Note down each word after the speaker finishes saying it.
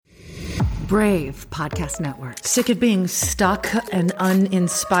Brave Podcast Network. Sick of being stuck and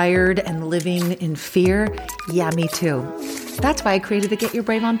uninspired and living in fear? Yeah, me too. That's why I created the Get Your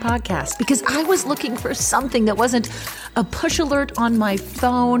Brave On podcast, because I was looking for something that wasn't a push alert on my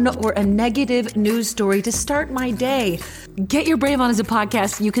phone or a negative news story to start my day. Get Your Brave On is a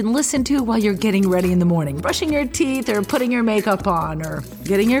podcast you can listen to while you're getting ready in the morning, brushing your teeth or putting your makeup on or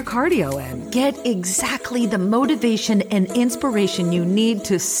getting your cardio in. Get exactly the motivation and inspiration you need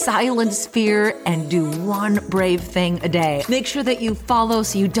to silence fear and do one brave thing a day. Make sure that you follow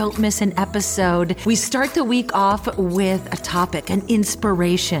so you don't miss an episode. We start the week off with a topic, an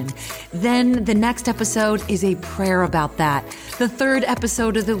inspiration. Then the next episode is a prayer about that. The third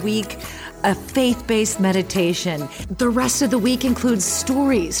episode of the week, a faith-based meditation. The rest of the week includes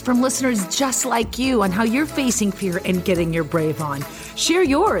stories from listeners just like you on how you're facing fear and getting your brave on. Share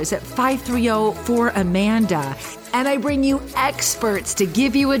yours at 530-4AMANDA. And I bring you experts to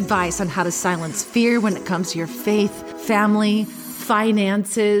give you advice on how to silence fear when it comes to your faith, family,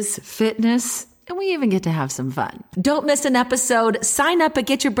 finances, fitness, and we even get to have some fun. Don't miss an episode. Sign up at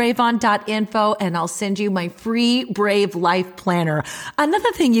getyourbraveon.info and I'll send you my free Brave Life Planner.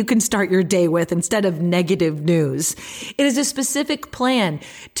 Another thing you can start your day with instead of negative news. It is a specific plan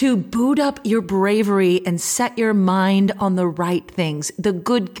to boot up your bravery and set your mind on the right things, the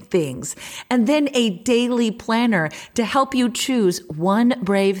good things, and then a daily planner to help you choose one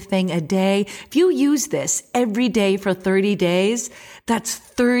brave thing a day. If you use this every day for 30 days, that's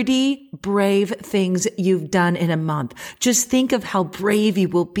 30 brave things you've done in a month. Just think of how brave you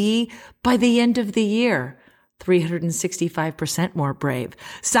will be by the end of the year. 365% more brave.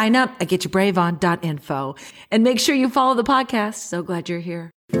 Sign up at getyourbraveon.info and make sure you follow the podcast. So glad you're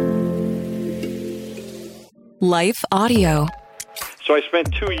here. Life Audio. So I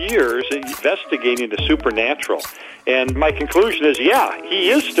spent 2 years investigating the supernatural. And my conclusion is, yeah,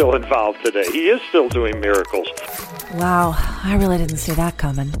 he is still involved today. He is still doing miracles. Wow, I really didn't see that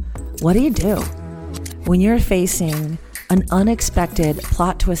coming. What do you do when you're facing an unexpected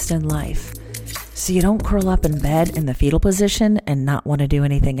plot twist in life so you don't curl up in bed in the fetal position and not want to do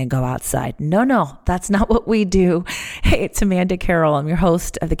anything and go outside? No, that's not what we do. Hey, it's Amanda Carroll. I'm your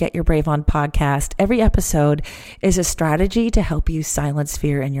host of the Get Your Brave On podcast. Every episode is a strategy to help you silence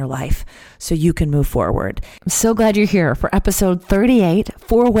fear in your life so you can move forward. I'm so glad you're here for episode 38,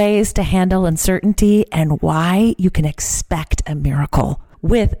 4 ways to handle uncertainty and why you can expect a miracle,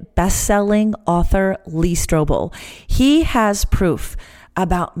 with best-selling author Lee Strobel. He has proof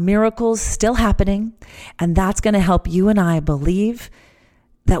about miracles still happening, and that's going to help you and I believe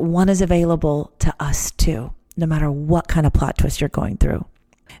that one is available to us too, no matter what kind of plot twist you're going through.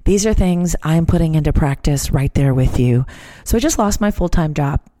 These are things I'm putting into practice right there with you. So I just lost my full-time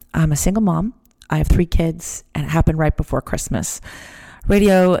job. I'm a single mom. I have 3 kids, and it happened right before Christmas.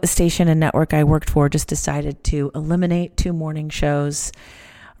 Radio station and network I worked for just decided to eliminate 2 morning shows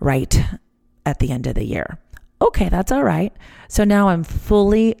right at the end of the year. Okay, that's all right. So now I'm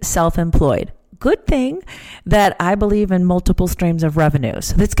fully self-employed. Good thing that I believe in multiple streams of revenue.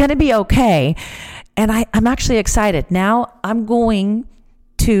 So that's going to be okay. And I'm actually excited. Now I'm going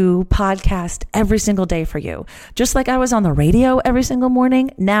to podcast every single day for you. Just like I was on the radio every single morning,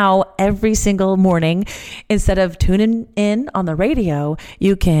 now every single morning, instead of tuning in on the radio,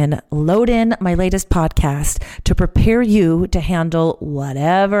 you can load in my latest podcast to prepare you to handle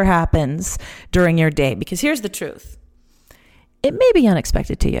whatever happens during your day. Because here's the truth. It may be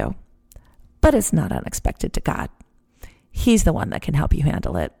unexpected to you, but it's not unexpected to God. He's the one that can help you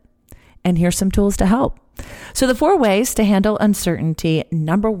handle it. And here's some tools to help. So the 4 ways to handle uncertainty.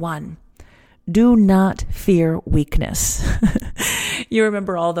 Number 1, do not fear weakness. You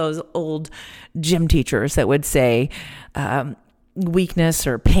remember all those old gym teachers that would say weakness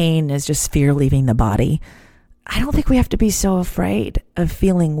or pain is just fear leaving the body. I don't think we have to be so afraid of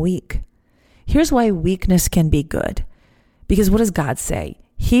feeling weak. Here's why weakness can be good. Because what does God say?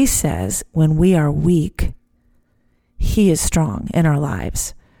 He says when we are weak, He is strong in our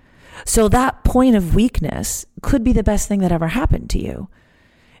lives. So that point of weakness could be the best thing that ever happened to you.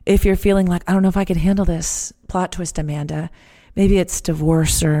 If you're feeling like, I don't know if I can handle this plot twist, Amanda, maybe it's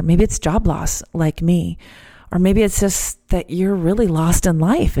divorce or maybe it's job loss like me, or maybe it's just that you're really lost in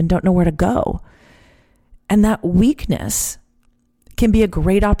life and don't know where to go. And that weakness can be a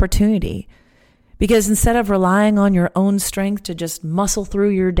great opportunity, because instead of relying on your own strength to just muscle through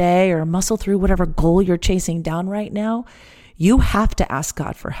your day or muscle through whatever goal you're chasing down right now, you have to ask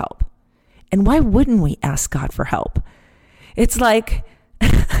God for help. And why wouldn't we ask God for help? It's like,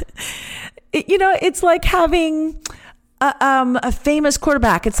 it's like having a famous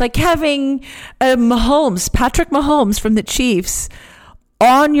quarterback. It's like having Patrick Mahomes from the Chiefs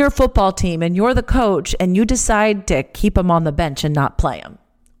on your football team and you're the coach and you decide to keep him on the bench and not play him.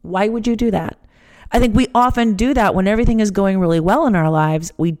 Why would you do that? I think we often do that when everything is going really well in our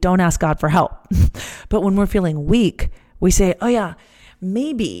lives. We don't ask God for help. But when we're feeling weak, we say, oh yeah,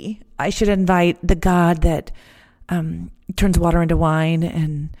 maybe I should invite the God that turns water into wine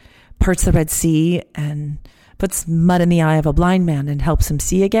and parts the Red Sea and puts mud in the eye of a blind man and helps him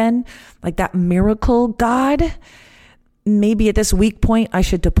see again. Like that miracle God. Maybe at this weak point, I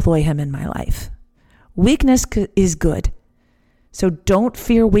should deploy him in my life. Weakness is good. So don't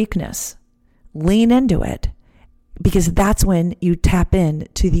fear weakness. Lean into it, because that's when you tap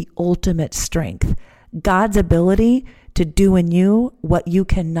into the ultimate strength, God's ability to do in you what you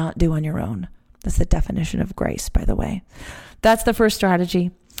cannot do on your own. That's the definition of grace, by the way. That's the first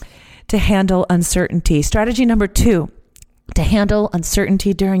strategy, to handle uncertainty. Strategy number 2, to handle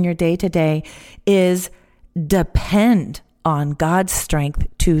uncertainty during your day-to-day is depend on God's strength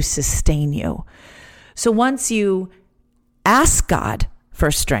to sustain you. So once you ask God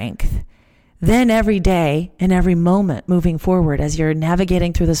for strength, then every day and every moment moving forward, as you're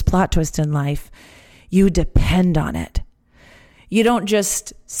navigating through this plot twist in life, you depend on it. You don't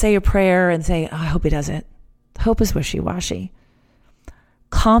just say a prayer and say, oh, I hope he does it. Hope is wishy-washy.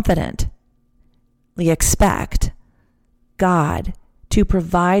 Confidently expect God to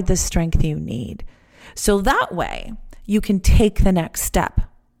provide the strength you need. So that way you can take the next step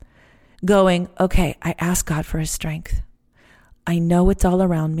going, okay, I ask God for his strength. I know it's all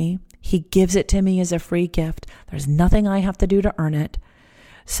around me. He gives it to me as a free gift. There's nothing I have to do to earn it.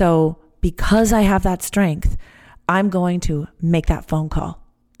 So because I have that strength, I'm going to make that phone call.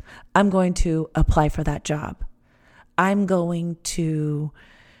 I'm going to apply for that job. I'm going to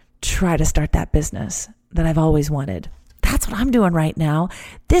try to start that business that I've always wanted. That's what I'm doing right now.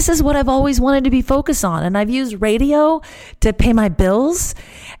 This is what I've always wanted to be focused on. And I've used radio to pay my bills.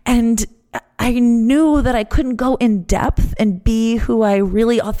 And I knew that I couldn't go in depth and be who I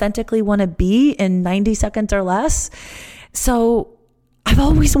really authentically want to be in 90 seconds or less. So I've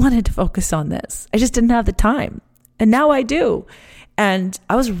always wanted to focus on this. I just didn't have the time. And now I do. And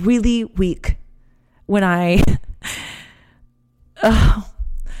I was really weak when I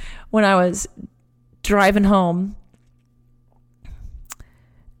was driving home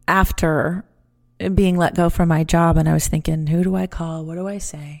after being let go from my job, and I was thinking, who do I call? What do I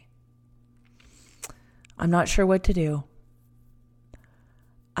say? I'm not sure what to do.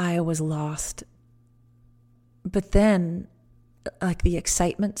 I was lost. But then, like, the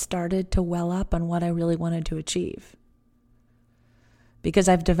excitement started to well up on what I really wanted to achieve. Because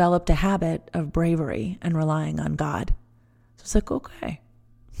I've developed a habit of bravery and relying on God. So it's like, okay.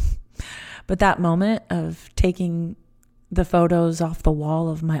 But that moment of taking the photos off the wall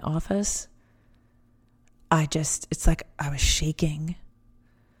of my office, it's like I was shaking.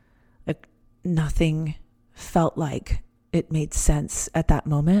 Like nothing felt like it made sense at that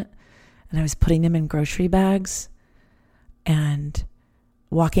moment. And I was putting them in grocery bags, and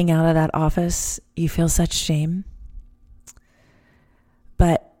walking out of that office, you feel such shame.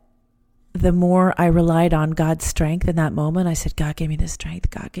 But the more I relied on God's strength in that moment, I said, God gave me this strength.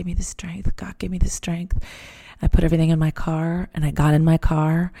 God gave me this strength. God gave me this strength. I put everything in my car, and I got in my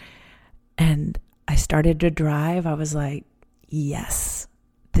car and I started to drive. I was like, yes,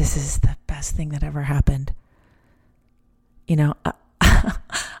 this is the best thing that ever happened. You know,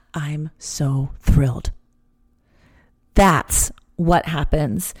 I'm so thrilled. That's what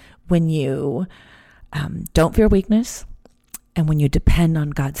happens when you don't fear weakness and when you depend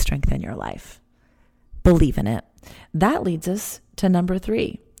on God's strength in your life. Believe in it. That leads us to number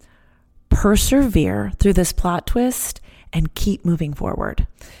 3. Persevere through this plot twist and keep moving forward.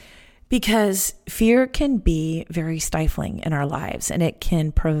 Because fear can be very stifling in our lives, and it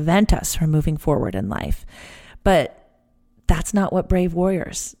can prevent us from moving forward in life. But that's not what brave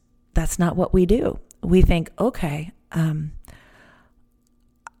warriors, that's not what we do. We think, okay,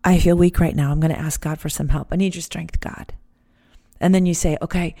 I feel weak right now. I'm going to ask God for some help. I need your strength, God. And then you say,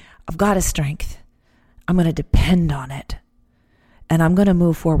 okay, I've got his strength. I'm going to depend on it. And I'm going to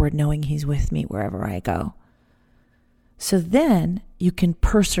move forward knowing he's with me wherever I go. So then you can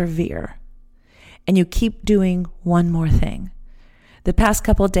persevere and you keep doing one more thing. The past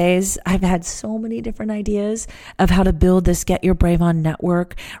couple of days, I've had so many different ideas of how to build this Get Your Brave On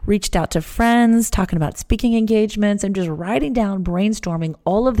network, reached out to friends, talking about speaking engagements, and just writing down, brainstorming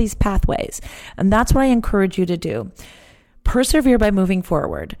all of these pathways. And that's what I encourage you to do. Persevere by moving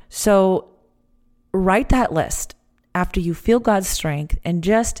forward. So write that list after you feel God's strength and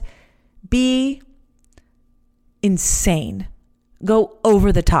just be insane. Go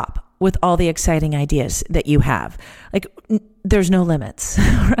over the top with all the exciting ideas that you have. Like, there's no limits,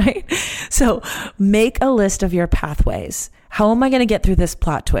 right? So make a list of your pathways. How am I going to get through this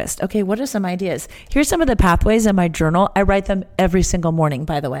plot twist? Okay, what are some ideas? Here's some of the pathways in my journal. I write them every single morning,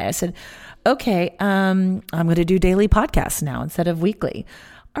 by the way. I said, okay, I'm going to do daily podcasts now instead of weekly.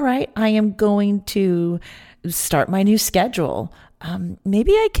 All right, I am going to start my new schedule.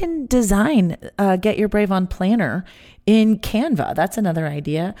 Maybe I can design Get Your Brave On Planner in Canva. That's another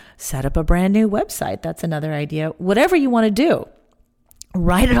idea. Set up a brand new website. That's another idea. Whatever you want to do,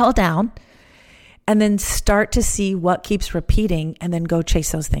 write it all down and then start to see what keeps repeating and then go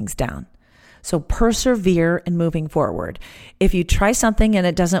chase those things down. So persevere in moving forward. If you try something and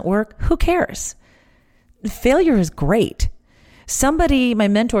it doesn't work, who cares? Failure is great. Somebody, my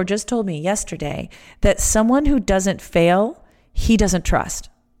mentor just told me yesterday that someone who doesn't fail, he doesn't trust.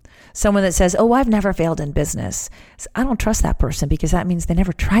 Someone that says, oh, I've never failed in business. I don't trust that person because that means they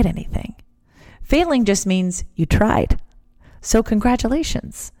never tried anything. Failing just means you tried. So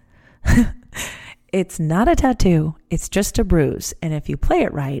congratulations. It's not a tattoo. It's just a bruise. And if you play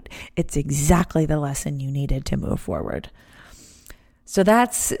it right, it's exactly the lesson you needed to move forward. So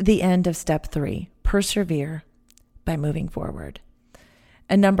that's the end of step 3. Persevere by moving forward.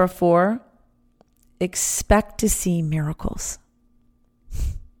 And number 4, expect to see miracles.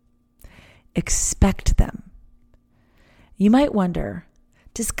 Expect them. You might wonder,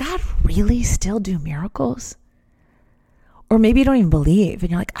 does God really still do miracles? Or maybe you don't even believe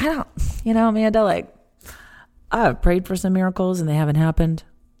and you're like, I don't, Amanda, like I've prayed for some miracles and they haven't happened.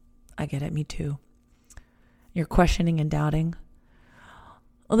 I get it, me too. You're questioning and doubting.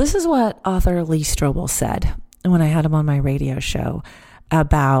 Well, this is what author Lee Strobel said when I had him on my radio show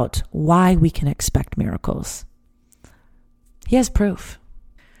about why we can expect miracles. He has proof.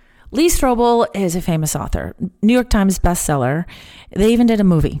 Lee Strobel is a famous author, New York Times bestseller. They even did a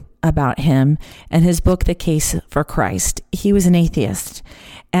movie about him and his book, The Case for Christ. He was an atheist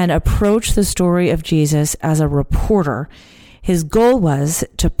and approached the story of Jesus as a reporter. His goal was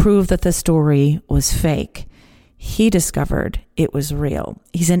to prove that the story was fake. He discovered it was real.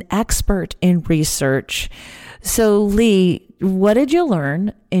 He's an expert in research. So, Lee, what did you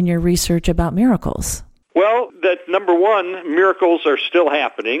learn in your research about miracles? Well, that number 1, miracles are still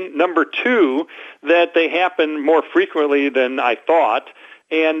happening. Number 2, that they happen more frequently than I thought.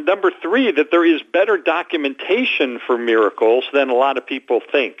 And number 3, that there is better documentation for miracles than a lot of people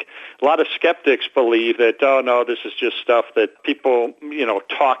think. A lot of skeptics believe that, oh no, this is just stuff that people,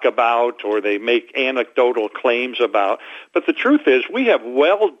 talk about or they make anecdotal claims about. But the truth is we have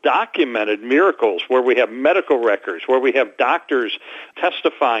well-documented miracles where we have medical records, where we have doctors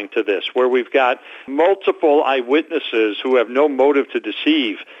testifying to this, where we've got multiple eyewitnesses who have no motive to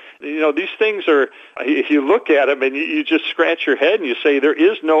deceive. These things are, if you look at them and you just scratch your head and you say there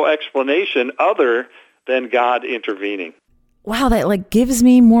is no explanation other than God intervening. Wow, that gives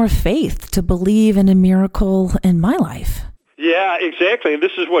me more faith to believe in a miracle in my life. Yeah, exactly. And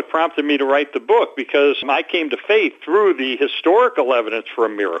this is what prompted me to write the book, because I came to faith through the historical evidence for a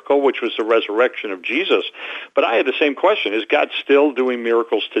miracle, which was the resurrection of Jesus. But I had the same question, is God still doing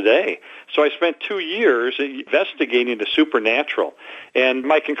miracles today? So I spent 2 years investigating the supernatural. And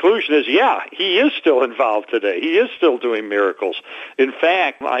my conclusion is, yeah, he is still involved today. He is still doing miracles. In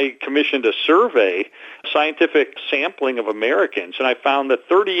fact, I commissioned a survey, scientific sampling of Americans, and I found that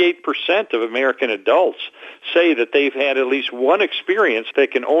 38% of American adults say that they've had at least one experience they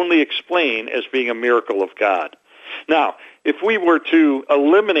can only explain as being a miracle of God. Now, if we were to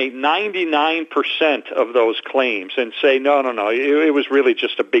eliminate 99% of those claims and say, no, it was really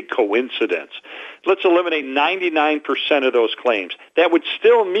just a big coincidence, let's eliminate 99% of those claims. That would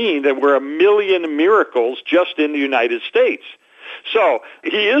still mean that we're 1 million miracles just in the United States. So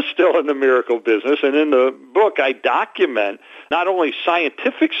he is still in the miracle business, and in the book I document not only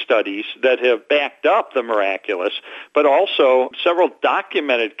scientific studies that have backed up the miraculous, but also several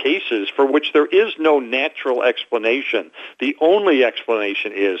documented cases for which there is no natural explanation. The only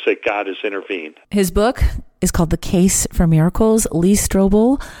explanation is that God has intervened. His book is called The Case for Miracles, Lee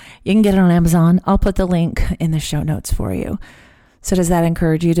Strobel. You can get it on Amazon. I'll put the link in the show notes for you. So does that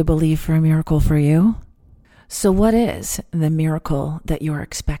encourage you to believe for a miracle for you? So what is the miracle that you're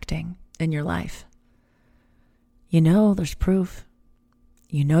expecting in your life? There's proof.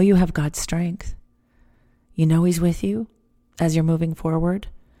 You have God's strength. He's with you as you're moving forward.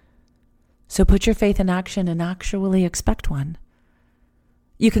 So put your faith in action and actually expect one.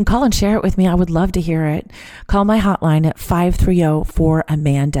 You can call and share it with me. I would love to hear it. Call my hotline at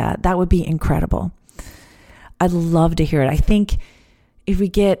 530-4AMANDA. That would be incredible. I'd love to hear it. I think if we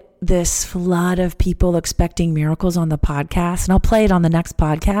get this flood of people expecting miracles on the podcast, and I'll play it on the next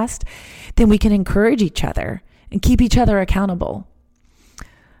podcast, then we can encourage each other and keep each other accountable.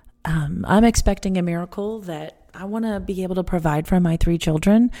 I'm expecting a miracle that I want to be able to provide for my 3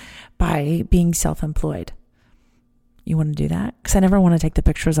 children by being self-employed. You want to do that? Because I never want to take the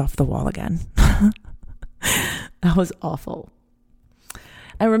pictures off the wall again. That was awful.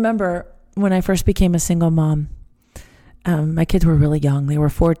 I remember when I first became a single mom, my kids were really young. They were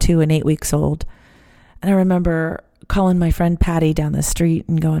 4, 2, and 8 weeks old. And I remember calling my friend Patty down the street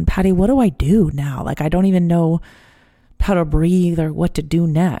and going, Patty, what do I do now? Like, I don't even know how to breathe or what to do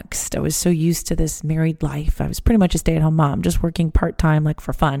next. I was so used to this married life. I was pretty much a stay-at-home mom, just working part-time, like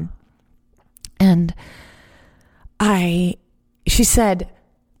for fun. And she said,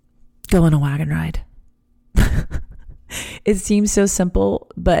 go on a wagon ride. It seems so simple,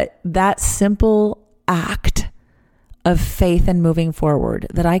 but that simple act of faith and moving forward,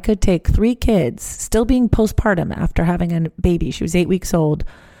 that I could take 3 kids, still being postpartum after having a baby, she was 8 weeks old,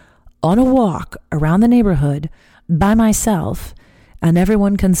 on a walk around the neighborhood by myself, and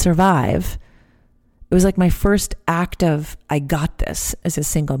everyone can survive. It was like my first act of, I got this as a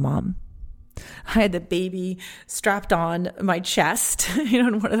single mom. I had the baby strapped on my chest,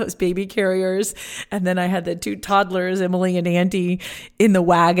 in one of those baby carriers. And then I had the 2 toddlers, Emily and Andy, in the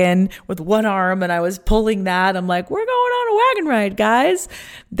wagon with one arm, and I was pulling that. I'm like, we're going on a wagon ride, guys.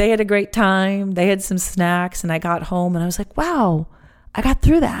 They had a great time. They had some snacks, and I got home and I was like, wow, I got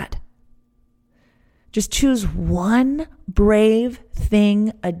through that. Just choose one brave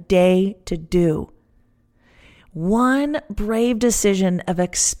thing a day to do. One brave decision of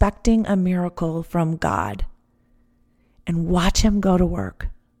expecting a miracle from God, and watch him go to work.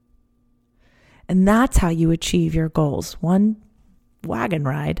 And that's how you achieve your goals, one wagon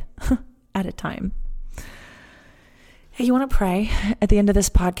ride at a time. Hey, you want to pray at the end of this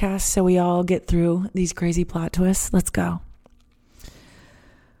podcast so we all get through these crazy plot twists? Let's go.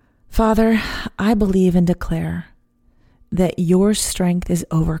 Father, I believe and declare that your strength is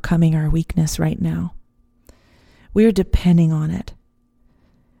overcoming our weakness right now. We are depending on it.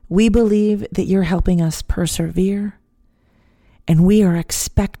 We believe that you're helping us persevere, and we are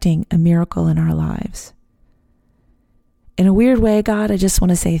expecting a miracle in our lives. In a weird way, God, I just want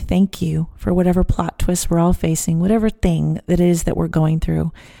to say thank you for whatever plot twist we're all facing, whatever thing that is that we're going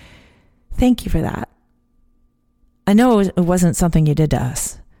through. Thank you for that. I know it wasn't something you did to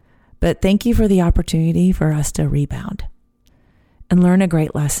us, but thank you for the opportunity for us to rebound and learn a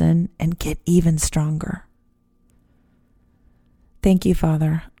great lesson and get even stronger. Thank you,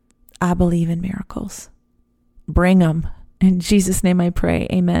 Father. I believe in miracles. Bring them. In Jesus' name I pray.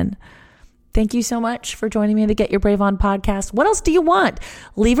 Amen. Thank you so much for joining me on the Get Your Brave On podcast. What else do you want?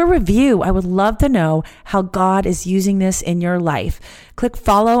 Leave a review. I would love to know how God is using this in your life. Click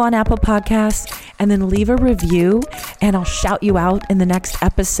follow on Apple Podcasts and then leave a review, and I'll shout you out in the next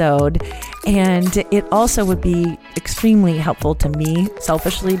episode. And it also would be extremely helpful to me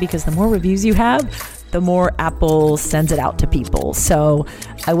selfishly, because the more reviews you have, the more Apple sends it out to people. So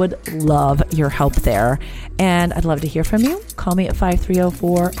I would love your help there. And I'd love to hear from you. Call me at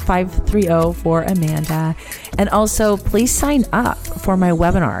 530-4Amanda. And also, please sign up for my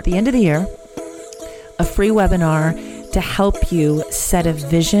webinar at the end of the year, a free webinar to help you set a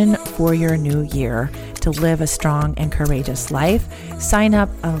vision for your new year to live a strong and courageous life. Sign up.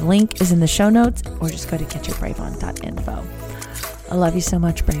 A link is in the show notes, or just go to getyourbraveon.info. I love you so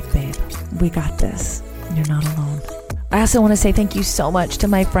much, brave babe. We got this. You're not alone. I also want to say thank you so much to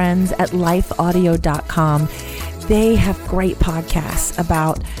my friends at lifeaudio.com. They have great podcasts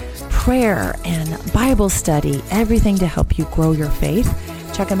about prayer and Bible study, everything to help you grow your faith.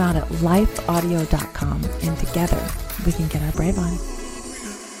 Check them out at lifeaudio.com, and together we can get our brave on.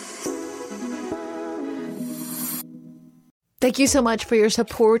 Thank you so much for your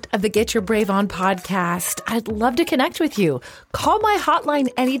support of the Get Your Brave On podcast. I'd love to connect with you. Call my hotline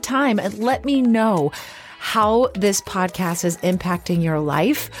anytime and let me know how this podcast is impacting your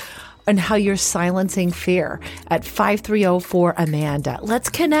life and how you're silencing fear at 530-4Amanda. Let's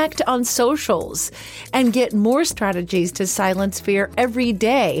connect on socials and get more strategies to silence fear every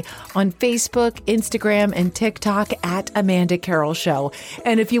day on Facebook, Instagram, and TikTok at Amanda Carroll Show.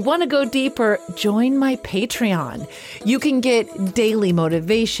 And if you want to go deeper, join my Patreon. You can get daily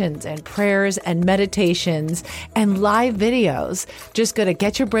motivations and prayers and meditations and live videos. Just go to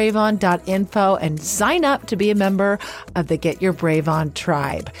getyourbraveon.info and sign up to be a member of the Get Your Brave On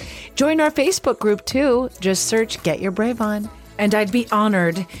tribe. Join our Facebook group too. Just search Get Your Brave On. And I'd be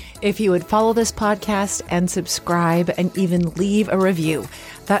honored if you would follow this podcast and subscribe and even leave a review.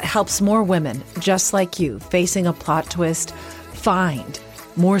 That helps more women just like you facing a plot twist find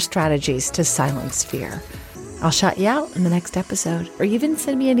more strategies to silence fear. I'll shout you out in the next episode, or even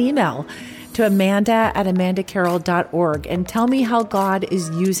send me an email to amanda@amandacarroll.org and tell me how God is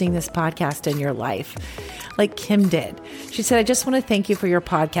using this podcast in your life, like Kim did. She said, I just want to thank you for your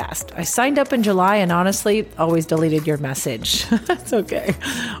podcast. I signed up in July and honestly always deleted your message. That's okay.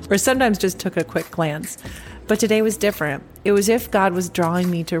 Or sometimes just took a quick glance. But today was different. It was as if God was drawing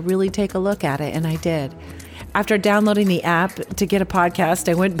me to really take a look at it, and I did. After downloading the app to get a podcast,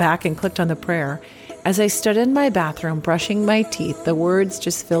 I went back and clicked on the prayer. As I stood in my bathroom brushing my teeth, the words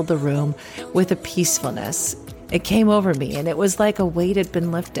just filled the room with a peacefulness. It came over me, and it was like a weight had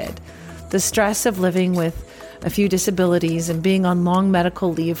been lifted. The stress of living with a few disabilities and being on long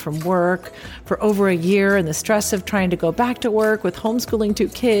medical leave from work for over a year, and the stress of trying to go back to work with homeschooling 2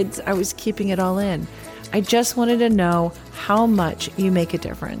 kids, I was keeping it all in. I just wanted to know how much you make a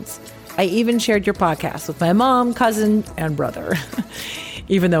difference. I even shared your podcast with my mom, cousin, and brother,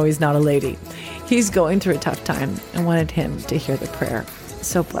 even though he's not a lady. He's going through a tough time. I wanted him to hear the prayer.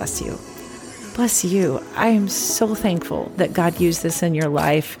 So bless you. Bless you. I am so thankful that God used this in your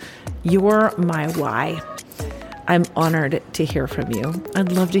life. You're my why. I'm honored to hear from you.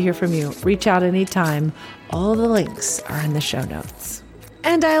 I'd love to hear from you. Reach out anytime. All the links are in the show notes.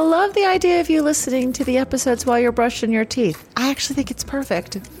 And I love the idea of you listening to the episodes while you're brushing your teeth. I actually think it's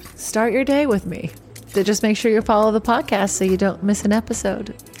perfect. Start your day with me. So just make sure you follow the podcast so you don't miss an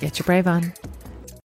episode. Get your brave on.